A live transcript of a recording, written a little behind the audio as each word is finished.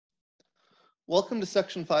Welcome to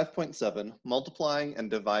section 5.7, multiplying and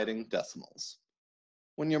dividing decimals.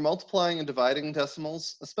 When you're multiplying and dividing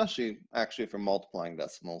decimals, especially actually for multiplying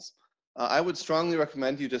decimals, I would strongly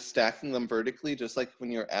recommend you just stacking them vertically, just like when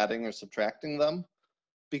you're adding or subtracting them,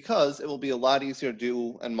 because it will be a lot easier to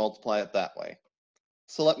do and multiply it that way.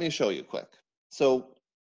 So let me show you quick. So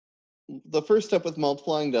the first step with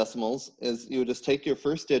multiplying decimals is you just take your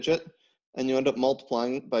first digit and you end up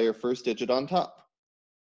multiplying by your first digit on top.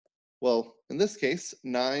 Well, in this case,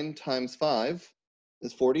 9 times 5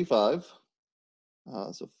 is 45.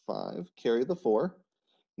 So 5, carry the 4.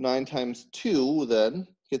 9 times 2 then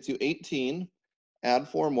gets you 18. Add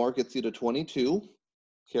 4 more gets you to 22.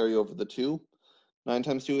 Carry over the 2. 9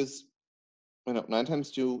 times 2 is, 9 times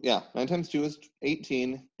 2, 9 times 2 is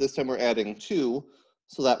 18. This time we're adding 2,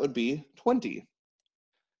 so that would be 20.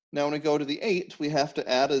 Now when we go to the 8, we have to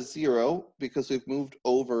add a 0 because we've moved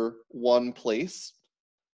over one place.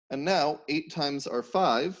 And now 8 times our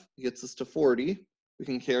 5 gets us to 40. We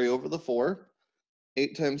can carry over the 4.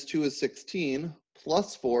 8 times 2 is 16,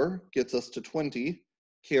 plus 4 gets us to 20.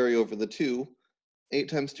 Carry over the 2. 8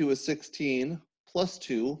 times 2 is 16, plus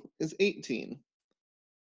 2 is 18.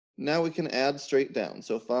 Now we can add straight down.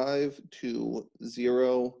 So 5, 2,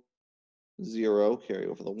 0, 0, carry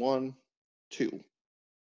over the 1, 2.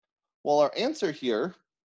 Well, our answer here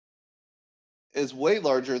is way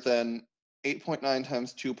larger than 8.9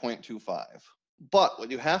 times 2.25. But what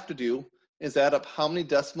you have to do is add up how many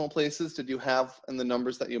decimal places did you have in the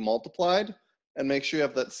numbers that you multiplied and make sure you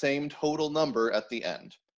have that same total number at the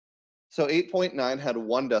end. So 8.9 had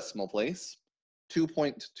one decimal place.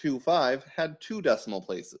 2.25 had two decimal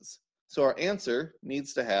places. So our answer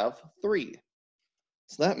needs to have 3.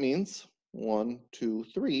 So that means 1, 2,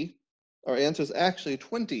 3. Our answer is actually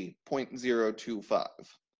 20.025.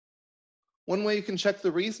 One way you can check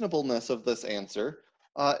the reasonableness of this answer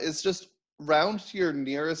is just round to your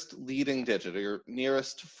nearest leading digit, or your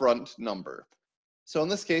nearest front number. So in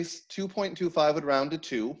this case, 2.25 would round to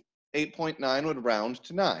 2, 8.9 would round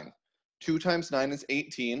to 9. 2 times 9 is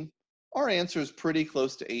 18. Our answer is pretty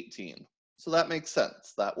close to 18. So that makes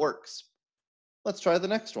sense, that works. Let's try the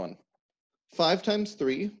next one. 5 times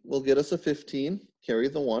 3 will get us a 15, carry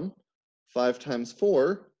the 1. 5 times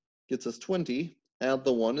 4 gets us 20, add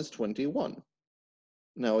the 1 is 21.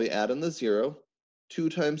 Now we add in the 0. 2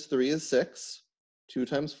 times 3 is 6. 2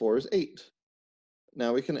 times 4 is 8.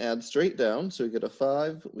 Now we can add straight down. So we get a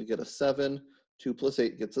 5, we get a 7. 2 plus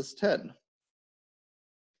 8 gets us 10.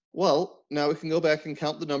 Well, now we can go back and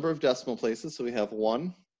count the number of decimal places. So we have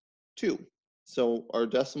 1, 2. So our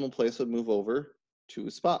decimal place would move over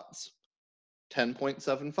 2 spots.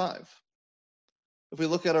 10.75. If we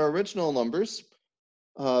look at our original numbers,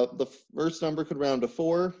 the first number could round to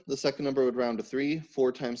 4. The second number would round to 3.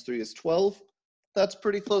 4 times 3 is 12. That's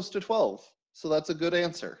pretty close to 12. So that's a good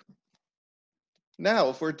answer. Now,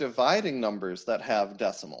 if we're dividing numbers that have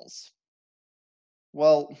decimals,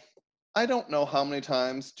 well, I don't know how many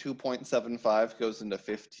times 2.75 goes into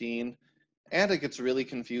 15, and it gets really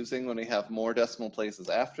confusing when we have more decimal places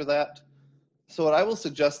after that. So what I will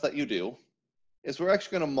suggest that you do is we're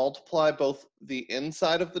actually going to multiply both the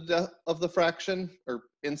inside of the fraction, or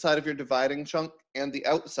inside of your dividing chunk, and the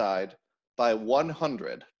outside by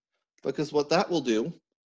 100. Because what that will do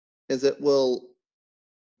is it will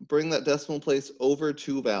bring that decimal place over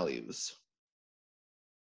two values.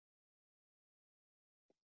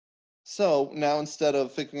 So now instead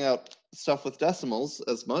of figuring out stuff with decimals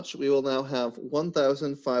as much, we will now have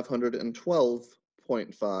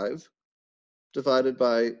 1,512.5 divided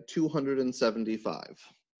by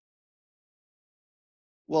 275.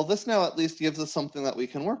 Well, this now at least gives us something that we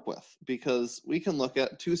can work with, because we can look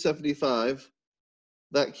at 275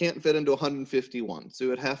 that can't fit into 151, so it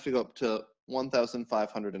would have to go up to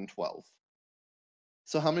 1,512.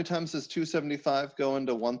 So how many times does 275 go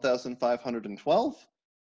into 1,512?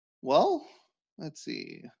 Well, let's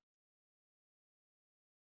see.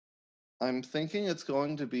 I'm thinking it's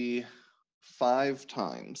going to be 5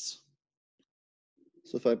 times.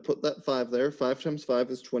 So if I put that 5 there, 5 times 5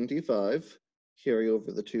 is 25. Carry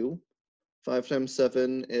over the 2. 5 times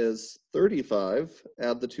 7 is 35.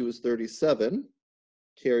 Add the 2 is 37.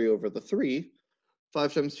 Carry over the 3.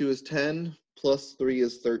 5 times 2 is 10. Plus 3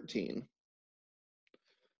 is 13.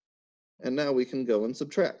 And now we can go and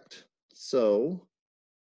subtract. So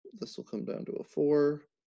this will come down to a 4.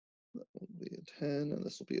 That will be a 10, and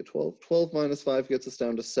this will be a 12. 12 minus 5 gets us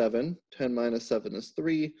down to 7. 10 minus 7 is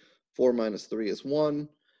 3. 4 minus 3 is 1.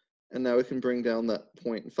 And now we can bring down that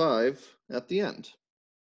 0.5 at the end.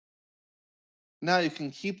 Now you can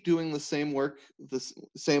keep doing the same work the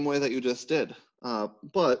same way that you just did.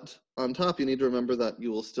 But on top, you need to remember that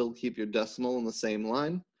you will still keep your decimal in the same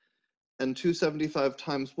line. And 275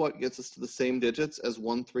 times what gets us to the same digits as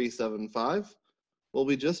 1375? Well,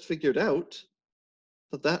 we just figured out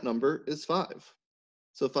that that number is 5.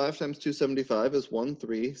 So 5 times 275 is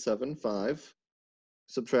 1375.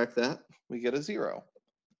 Subtract that, we get a 0.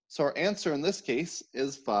 So our answer in this case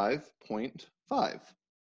is 5.5.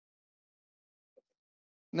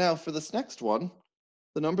 Now for this next one,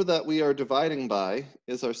 the number that we are dividing by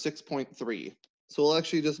is our 6.3. So we'll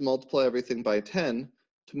actually just multiply everything by 10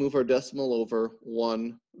 to move our decimal over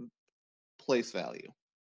one place value.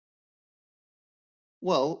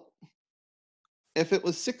 Well, if it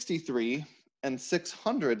was 63 and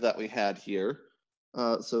 600 that we had here,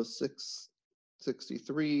 so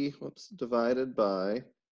 663, divided by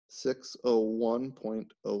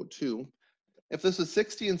 601.02. If this was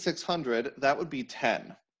 60 and 600, that would be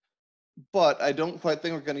 10. But I don't quite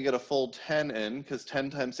think we're going to get a full 10 in, because 10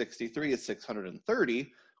 times 63 is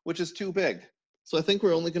 630, which is too big. So I think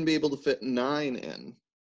we're only going to be able to fit 9 in.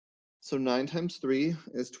 So 9 times 3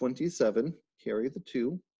 is 27, carry the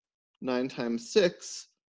 2. 9 times 6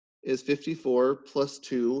 is 54, plus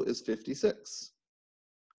 2 is 56.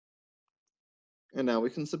 And now we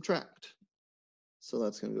can subtract. So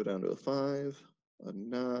that's going to go down to a 5, a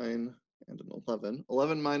 9, and an 11.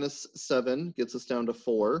 11 minus 7 gets us down to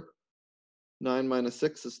 4. 9 minus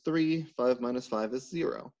 6 is 3. 5 minus 5 is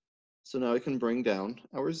 0. So now we can bring down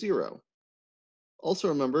our 0. Also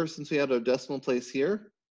remember, since we had a decimal place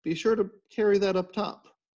here, be sure to carry that up top.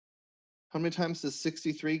 How many times does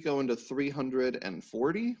 63 go into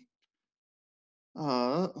 340?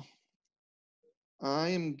 I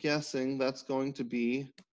am guessing that's going to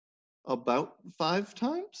be about 5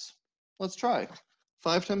 times. Let's try.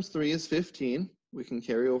 5 times 3 is 15. We can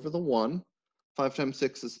carry over the 1. 5 times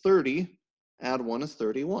 6 is 30. Add 1 is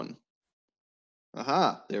 31.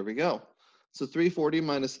 Aha, there we go. So 340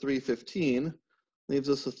 minus 315 leaves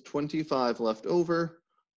us with 25 left over.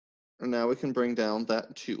 And now we can bring down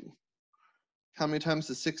that 2. How many times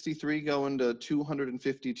does 63 go into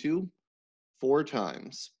 252? 4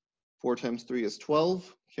 times. 4 times 3 is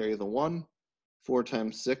 12, carry the 1. 4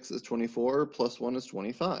 times 6 is 24, plus 1 is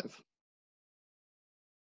 25.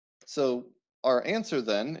 So our answer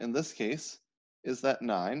then, in this case, is that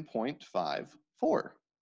 9.54.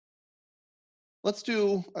 Let's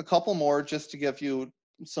do a couple more just to give you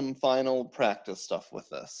some final practice stuff with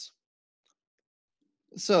this.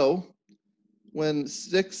 So when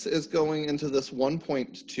 6 is going into this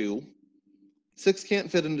 1.2, 6 can't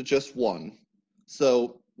fit into just 1.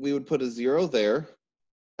 So we would put a 0 there,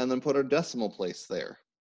 and then put our decimal place there,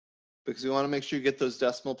 because we want to make sure you get those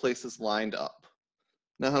decimal places lined up.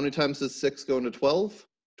 Now, how many times does 6 go into 12?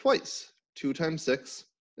 Twice. 2 times 6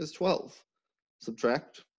 is 12.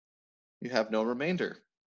 Subtract, you have no remainder.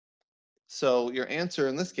 So your answer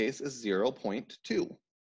in this case is 0.2.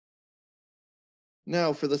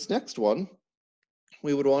 Now for this next one,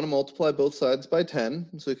 we would want to multiply both sides by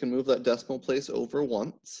 10, so we can move that decimal place over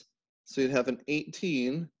once. So you'd have an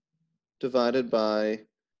 18 divided by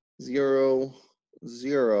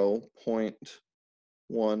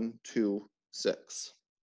 0.126.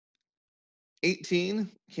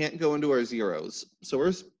 18 can't go into our zeros. So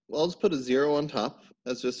I'll just put a 0 on top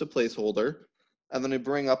as just a placeholder, and then we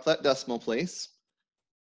bring up that decimal place.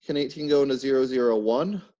 Can 18 go into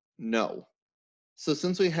 001? No. So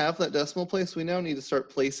since we have that decimal place, we now need to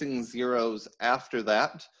start placing zeros after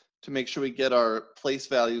that to make sure we get our place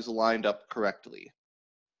values lined up correctly.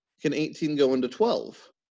 Can 18 go into 12?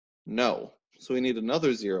 No. So we need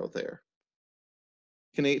another 0 there.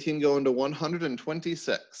 Can 18 go into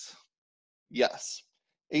 126? Yes.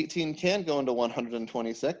 18 can go into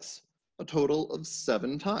 126, a total of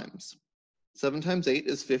 7 times. 7 times 8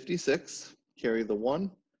 is 56. Carry the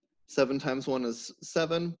 1. 7 times 1 is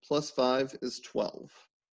 7, plus 5 is 12.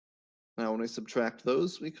 Now when we subtract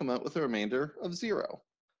those, we come out with a remainder of 0.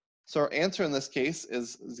 So our answer in this case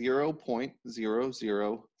is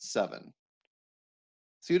 0.007.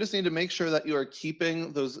 So you just need to make sure that you are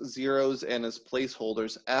keeping those zeros and as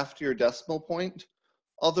placeholders after your decimal point.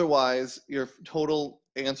 Otherwise, your total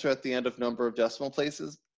answer at the end of number of decimal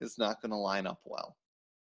places is not going to line up well.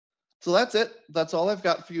 So that's it. That's all I've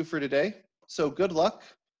got for you for today. So good luck,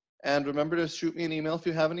 and remember to shoot me an email if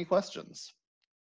you have any questions.